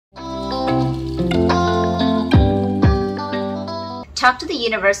Talk to the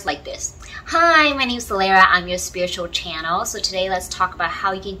universe like this. Hi, my name is Solera. I'm your spiritual channel. So today let's talk about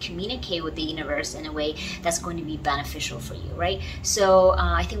how you can communicate with the universe in a way that's going to be beneficial for you, right? So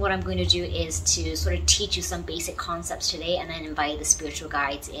I think what I'm going to do is to sort of teach you some basic concepts today and then invite the spiritual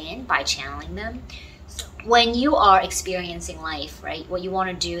guides in by channeling them. When you are experiencing life, right, what you want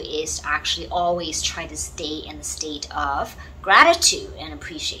to do is to actually always try to stay in the state of gratitude and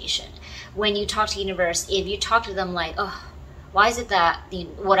appreciation. When you talk to the universe, if you talk to them like, oh, why is it that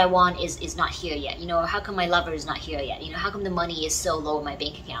what I want is not here yet? You know, how come my lover is not here yet? You know, how come the money is so low in my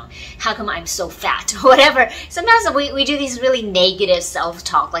bank account? How come I'm so fat? Whatever. Sometimes we do these really negative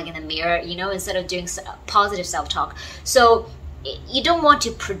self-talk, like in the mirror, you know, instead of doing positive self-talk. So you don't want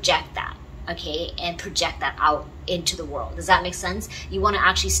to project that. Okay, and project that out into the world. Does that make sense? You want to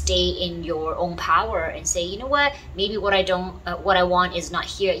actually stay in your own power and say, you know what, maybe what I want is not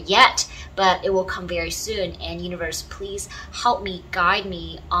here yet, but it will come very soon. And universe, please help me, guide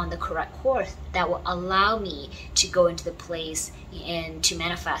me on the correct course that will allow me to go into the place and to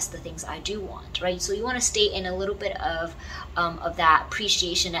manifest the things I do want, right? So you want to stay in a little bit of that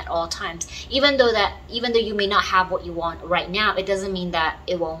appreciation at all times. Even though you may not have what you want right now, it doesn't mean that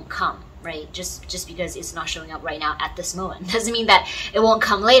it won't come. Right? Just because it's not showing up right now at this moment doesn't mean that it won't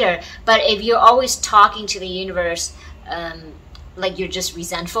come later. But if you're always talking to the universe like you're just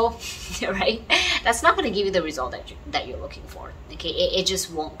resentful, right? That's not going to give you the result that you're looking for. Okay, it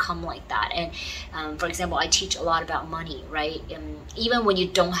just won't come like that. And for example, I teach a lot about money, right? Even when you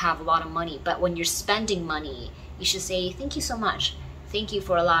don't have a lot of money, but when you're spending money, you should say thank you so much. Thank you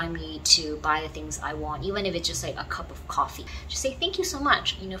for allowing me to buy the things I want, even if it's just like a cup of coffee. Just say thank you so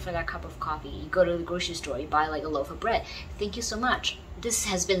much, you know, for that cup of coffee. You go to the grocery store, you buy like a loaf of bread. Thank you so much. This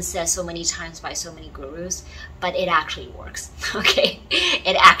has been said so many times by so many gurus, but it actually works, okay?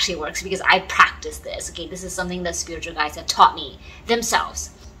 It actually works because I practice this, okay? This is something that spiritual guides have taught me themselves.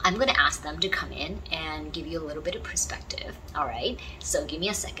 I'm going to ask them to come in and give you a little bit of perspective, all right? So give me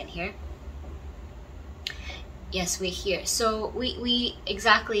a second here. Yes, we're here. So we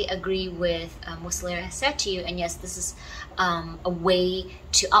exactly agree with what Solera has said to you. And yes, this is a way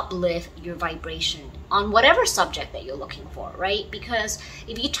to uplift your vibration on whatever subject that you're looking for, right? Because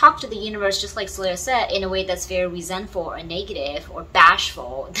if you talk to the universe, just like Solera said, in a way that's very resentful or negative or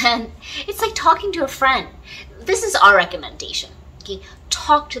bashful, then it's like talking to a friend. This is our recommendation, okay?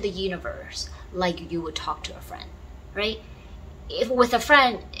 Talk to the universe like you would talk to a friend, right? If with a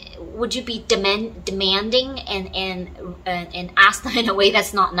friend, would you be demanding and ask them in a way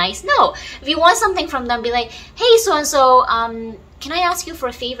that's not nice? No. If you want something from them, be like, hey, so-and-so, can I ask you for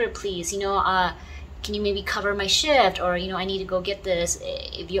a favor, please? You know, can you maybe cover my shift? Or, you know, I need to go get this.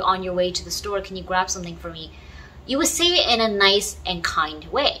 If you're on your way to the store, can you grab something for me? You would say it in a nice and kind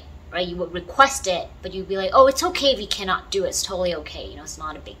way, right? You would request it, but you'd be like, oh, it's okay if you cannot do it. It's totally okay. You know, it's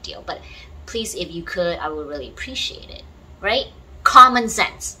not a big deal. But please, if you could, I would really appreciate it, right? Common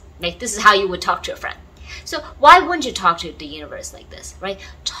sense, right? This is how you would talk to a friend. So why wouldn't you talk to the universe like this, right?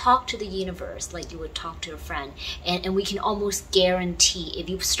 Talk to the universe like you would talk to a friend. And we can almost guarantee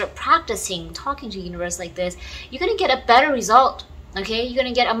if you start practicing talking to the universe like this, you're going to get a better result, okay? You're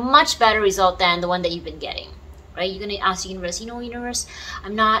going to get a much better result than the one that you've been getting, right? You're going to ask the universe, you know, universe,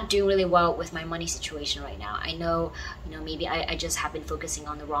 I'm not doing really well with my money situation right now. I know, you know, maybe I just have been focusing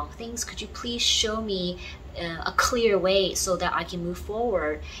on the wrong things. Could you please show me a clear way so that I can move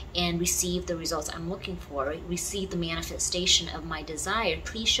forward and receive the results I'm looking for, right? Receive the manifestation of my desire.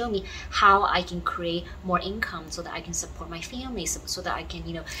 Please show me how I can create more income so that I can support my family, so that I can,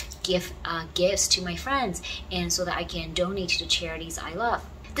 you know, give gifts to my friends, and so that I can donate to the charities I love.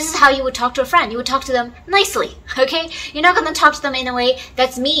 This is how you would talk to a friend. You would talk to them nicely, okay? You're not going to talk to them in a way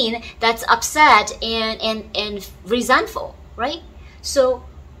that's mean, that's upset, and resentful, right? So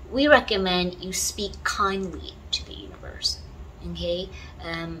we recommend you speak kindly to the universe, okay?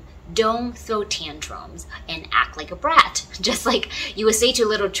 Don't throw tantrums and act like a brat. Just like you would say to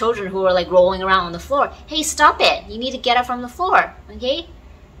little children who are like rolling around on the floor, hey, stop it. You need to get up from the floor, okay?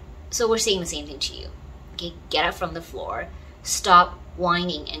 So we're saying the same thing to you, okay? Get up from the floor. Stop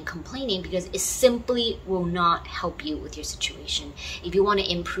whining and complaining, because it simply will not help you with your situation. If you want to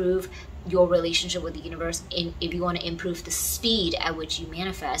improve your relationship with the universe, if you want to improve the speed at which you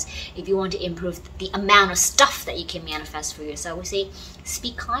manifest, if you want to improve the amount of stuff that you can manifest for yourself, we say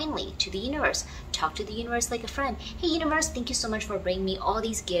speak kindly to the universe. Talk to the universe like a friend. Hey universe, thank you so much for bringing me all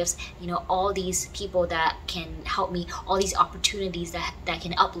these gifts, you know, all these people that can help me, all these opportunities that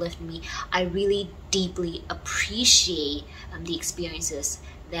can uplift me. I really deeply appreciate the experiences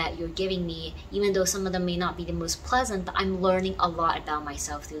that you're giving me, even though some of them may not be the most pleasant, but I'm learning a lot about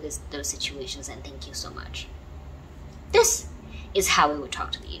myself through those situations, and thank you so much. This is how we would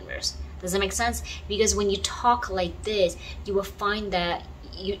talk to the universe. Does that make sense? Because when you talk like this, you will find that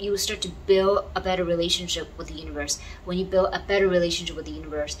you will start to build a better relationship with the universe. When you build a better relationship with the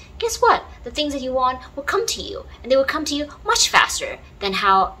universe, guess what? The things that you want will come to you, and they will come to you much faster than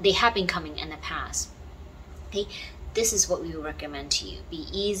how they have been coming in the past. Okay, this is what we would recommend to you. Be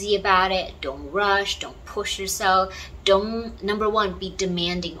easy about it. Don't rush. Don't push yourself. Don't, number one, be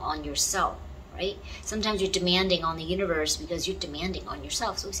demanding on yourself. Right? Sometimes you're demanding on the universe because you're demanding on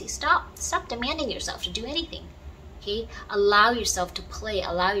yourself. So we say, stop demanding yourself to do anything. Okay? Allow yourself to play.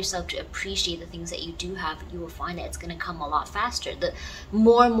 Allow yourself to appreciate the things that you do have. You will find that it's going to come a lot faster. The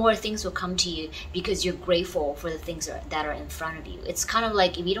more and more things will come to you because you're grateful for the things that are in front of you. It's kind of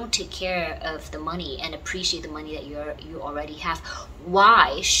like if you don't take care of the money and appreciate the money that you already have,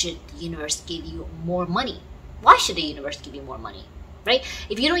 why should the universe give you more money? Why should the universe give you more money? Right?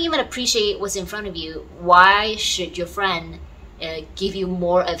 If you don't even appreciate what's in front of you, why should your friend give you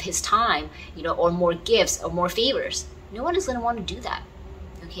more of his time, or more gifts or more favors? No one is going to want to do that.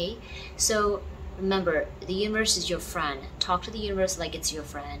 Okay? So remember, the universe is your friend. Talk to the universe like it's your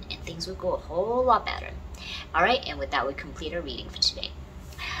friend, and things will go a whole lot better. All right? And with that, we complete our reading for today.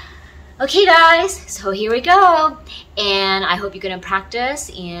 Okay, guys, so here we go. And I hope you're going to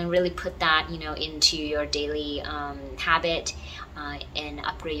practice and really put that, into your daily habit and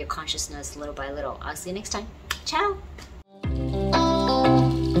upgrade your consciousness little by little. I'll see you next time. Ciao.